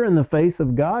in the face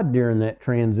of God during that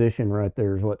transition right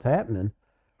there is what's happening.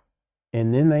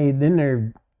 And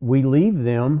then we leave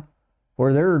them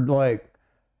where they're like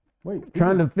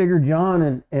trying to figure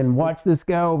John and watch this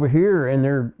guy over here,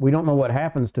 and we don't know what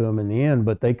happens to them in the end,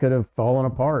 but they could have fallen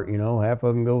apart, you know. Half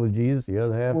of them go with Jesus, the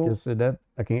other half just said that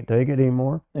I can't take it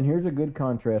anymore. And here's a good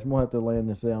contrast. We'll have to land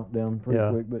this down pretty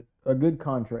quick, but a good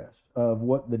contrast of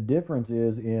what the difference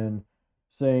is in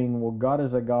saying, well, God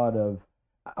is a God of,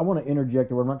 I want to interject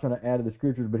the word, I'm not trying to add to the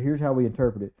scriptures, but here's how we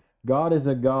interpret it. God is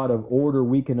a God of order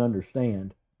we can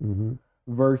understand,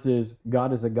 versus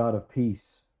God is a God of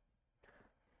peace.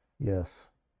 Yes.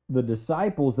 The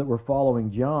disciples that were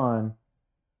following John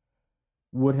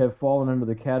would have fallen under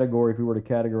the category, if we were to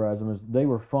categorize them, as they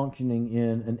were functioning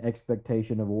in an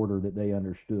expectation of order that they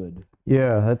understood.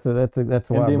 Yeah, that's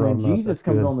why. And then when Jesus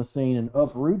comes on the scene and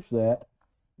uproots that,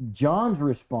 John's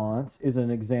response is an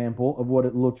example of what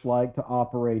it looks like to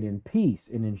operate in peace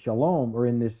and in shalom, or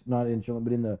in this, not in shalom,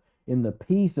 but in the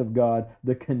peace of God,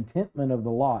 the contentment of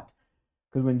the lot.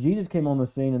 Because when Jesus came on the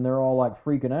scene and they're all like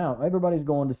freaking out, everybody's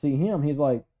going to see him. He's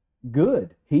like,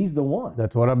 good, he's the one.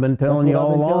 That's what I've been telling you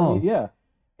all along. Yeah.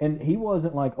 And he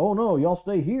wasn't like, oh no, y'all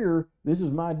stay here, this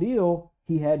is my deal.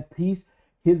 He had peace.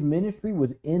 His ministry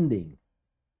was ending.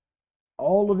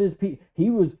 All of his peace. He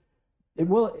was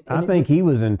I think he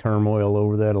was in turmoil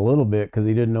over that a little bit because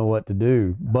he didn't know what to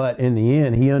do. But in the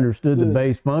end, he understood the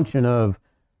base function of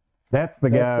that's the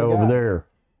guy over there.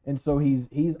 And so he's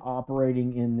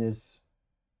operating in this,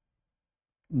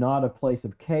 not a place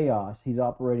of chaos. He's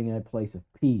operating in a place of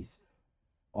peace.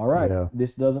 All right,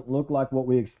 this doesn't look like what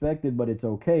we expected, but it's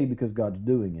okay because God's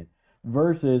doing it.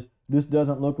 Versus, this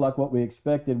doesn't look like what we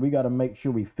expected. We got to make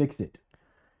sure we fix it.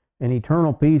 And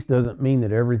eternal peace doesn't mean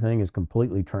that everything is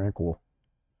completely tranquil.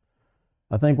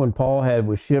 I think when Paul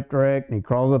was shipwrecked and he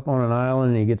crawls up on an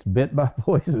island and he gets bit by a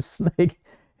poisonous snake,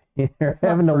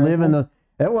 having to live in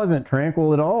that wasn't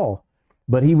tranquil at all.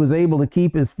 But he was able to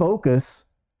keep his focus,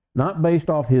 not based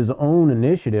off his own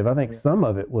initiative. I think some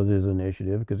of it was his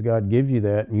initiative because God gives you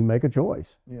that and you make a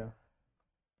choice. Yeah.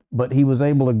 But he was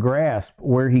able to grasp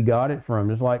where he got it from,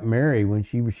 just like Mary when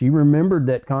she remembered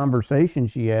that conversation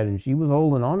she had and she was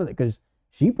holding on to it because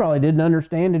she probably didn't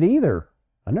understand it either.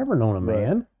 I never known a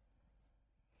man.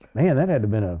 Man, that had to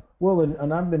have been a... Well,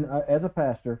 and I've been, as a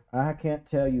pastor, I can't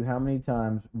tell you how many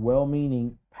times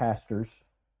well-meaning pastors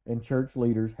and church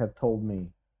leaders have told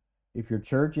me, if your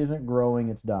church isn't growing,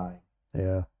 it's dying.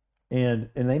 Yeah. And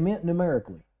they meant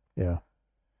numerically. Yeah.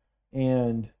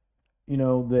 And, you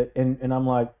know, and I'm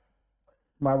like,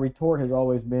 my retort has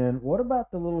always been, what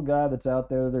about the little guy that's out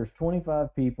there? There's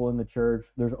 25 people in the church.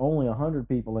 There's only 100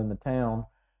 people in the town.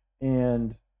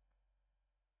 And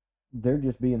they're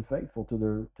just being faithful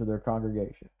to their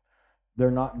congregation. They're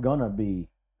not going to be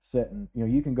setting, you know,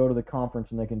 you can go to the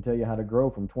conference and they can tell you how to grow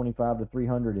from 25 to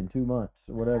 300 in 2 months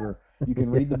or whatever. You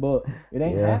can read the book. It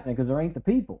ain't happening because there ain't the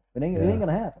people. It ain't going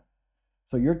to happen.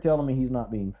 So you're telling me he's not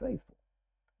being faithful.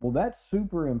 Well, that's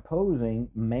superimposing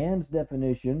man's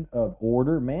definition of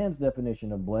order, man's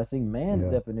definition of blessing, man's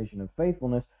definition of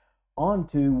faithfulness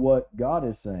onto what God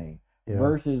is saying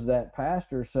versus that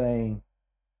pastor saying,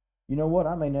 you know what,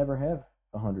 I may never have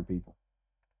 100 people.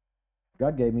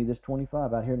 God gave me this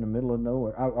 25 out here in the middle of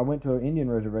nowhere. I went to an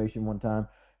Indian reservation one time,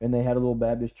 and they had a little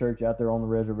Baptist church out there on the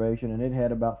reservation, and it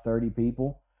had about 30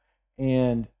 people.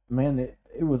 And, man,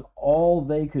 it was all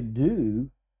they could do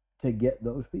to get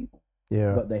those people.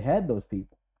 Yeah. But they had those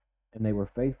people, and they were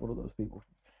faithful to those people.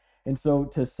 And so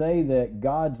to say that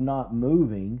God's not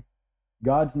moving,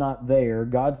 God's not there,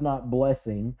 God's not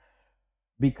blessing,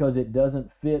 because it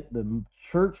doesn't fit the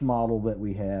church model that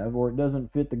we have, or it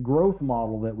doesn't fit the growth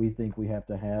model that we think we have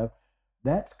to have,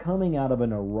 that's coming out of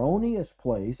an erroneous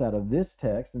place, out of this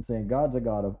text, and saying God's a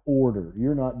God of order.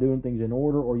 You're not doing things in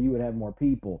order, or you would have more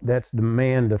people. That's the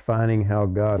man defining how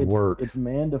God works. It's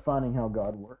man defining how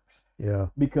God works. Yeah.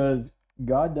 Because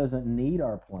God doesn't need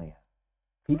our plan.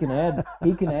 He can add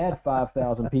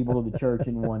 5,000 people to the church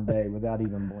in one day without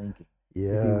even blinking.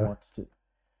 If he wants to.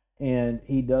 And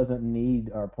he doesn't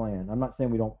need our plan. I'm not saying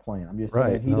we don't plan. I'm just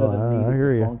saying he doesn't need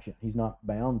it to function. He's not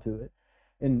bound to it.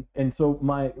 And so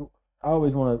I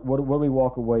always want to, what do we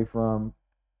walk away from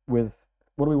with,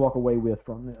 what do we walk away with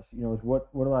from this? You know, is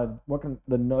what can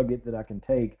the nugget that I can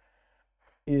take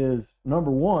is,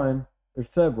 number one, there's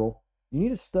several. You need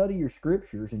to study your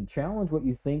scriptures and challenge what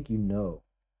you think you know.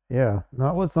 Yeah,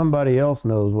 not what somebody else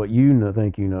knows, what you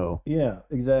think you know. Yeah,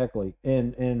 exactly.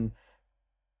 And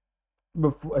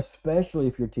before, especially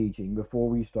if you're teaching, before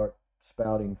we start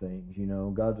spouting things, you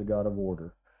know, God's a God of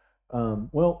order.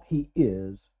 Well, he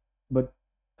is, but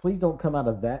please don't come out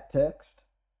of that text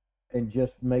and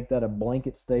just make that a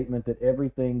blanket statement that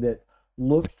everything that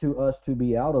looks to us to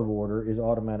be out of order is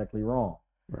automatically wrong.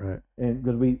 Right. And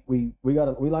because we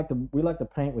like to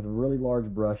paint with really large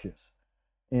brushes,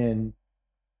 and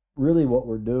really what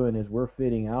we're doing is we're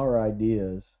fitting our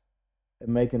ideas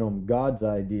and making them God's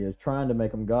ideas, trying to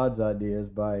make them God's ideas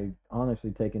by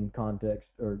honestly taking context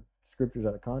or scriptures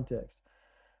out of context.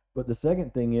 But the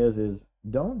second thing is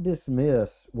don't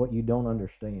dismiss what you don't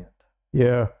understand.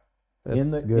 Yeah, that's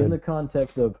good. In the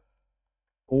context of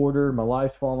order, my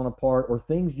life's falling apart, or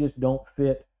things just don't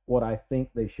fit what I think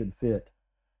they should fit.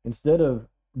 Instead of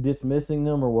dismissing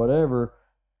them or whatever,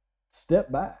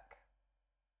 step back.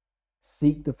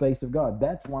 Seek the face of God.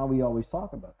 That's why we always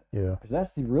talk about that. Yeah. Because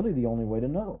that's really the only way to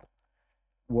know.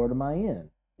 What am I in?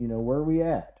 You know, where are we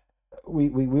at? We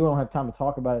don't have time to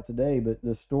talk about it today, but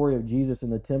the story of Jesus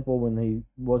in the temple when he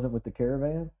wasn't with the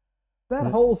caravan, that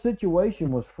whole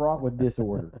situation was fraught with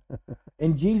disorder.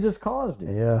 And Jesus caused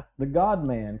it. Yeah. The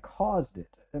God-man caused it.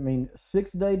 I mean,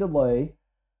 6-day delay.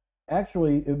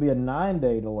 Actually, it would be a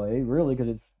 9-day delay, really,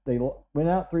 because they went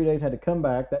out 3 days, had to come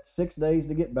back. That's 6 days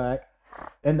to get back.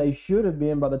 And they should have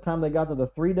been, by the time they got to the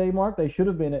 3-day mark, they should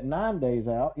have been at 9 days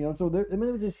out. You know, so it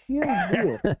was this huge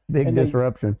deal. Big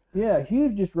disruption.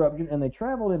 Huge disruption. And they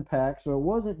traveled in packs, so it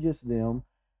wasn't just them.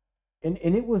 And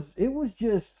it was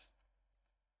just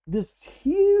this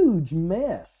huge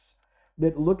mess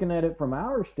that, looking at it from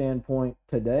our standpoint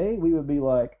today, we would be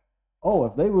like, oh,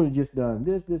 if they would have just done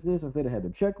this, if they'd have had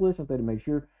their checklist, if they'd have made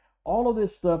sure, all of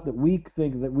this stuff that we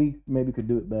think that we maybe could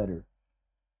do it better.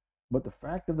 But the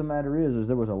fact of the matter is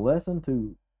there was a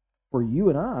lesson for you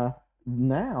and I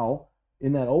now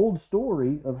in that old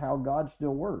story of how God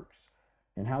still works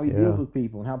and how he deals with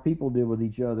people and how people deal with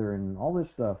each other and all this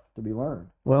stuff to be learned.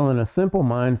 Well, in a simple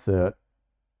mindset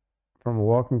from a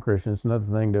walking Christian, it's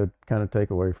another thing to kind of take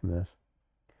away from this.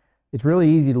 It's really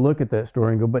easy to look at that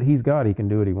story and go, but he's God, he can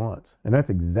do what he wants. And that's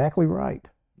exactly right.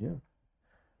 Yeah.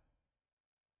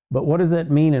 But what does that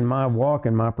mean in my walk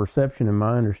and my perception and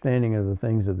my understanding of the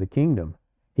things of the kingdom?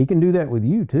 He can do that with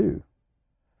you too.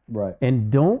 Right.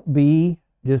 And don't be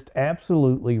just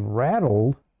absolutely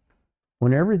rattled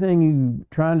when everything you're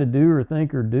trying to do or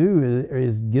think or do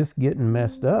is just getting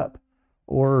messed up,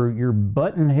 or you're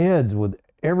butting heads with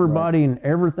everybody and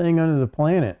everything under the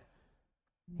planet.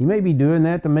 He may be doing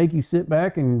that to make you sit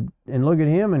back and look at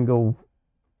him and go,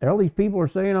 all these people are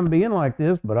saying I'm being like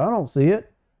this, but I don't see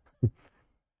it.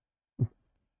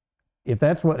 If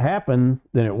that's what happened,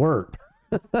 then it worked.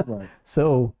 Right.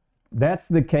 So that's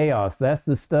the chaos. That's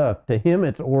the stuff. To him,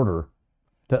 it's order.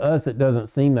 To us, it doesn't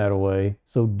seem that way.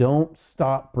 So don't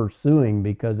stop pursuing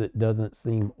because it doesn't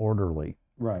seem orderly.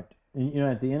 Right. And,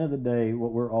 at the end of the day,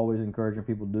 what we're always encouraging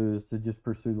people to do is to just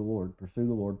pursue the Lord, pursue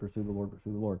the Lord, pursue the Lord,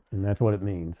 pursue the Lord. And that's what it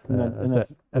means. That's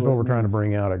what we're trying to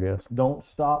bring out, I guess. Don't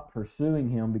stop pursuing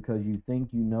him because you think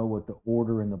you know what the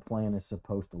order and the plan is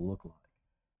supposed to look like.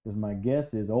 Because my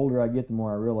guess is, the older I get, the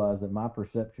more I realize that my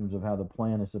perceptions of how the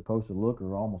plan is supposed to look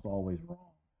are almost always wrong.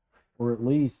 Or at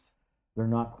least they're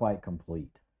not quite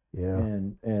complete. Yeah.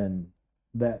 And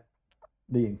that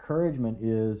the encouragement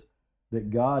is that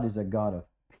God is a God of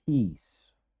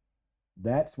peace.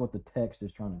 That's what the text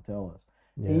is trying to tell us.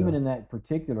 Yeah. Even in that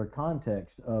particular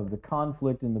context of the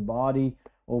conflict in the body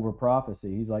over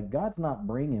prophecy, he's like, God's not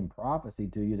bringing prophecy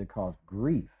to you to cause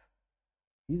grief.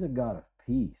 He's a God of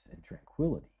peace and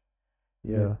tranquility.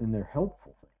 Yeah. And they're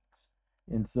helpful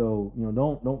things. And so,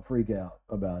 don't freak out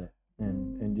about it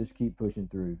and just keep pushing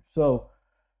through. So,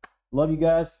 love you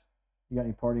guys. You got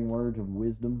any parting words of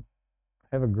wisdom?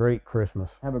 Have a great Christmas.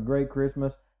 Have a great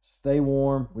Christmas. Stay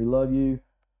warm. We love you.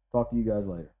 Talk to you guys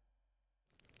later.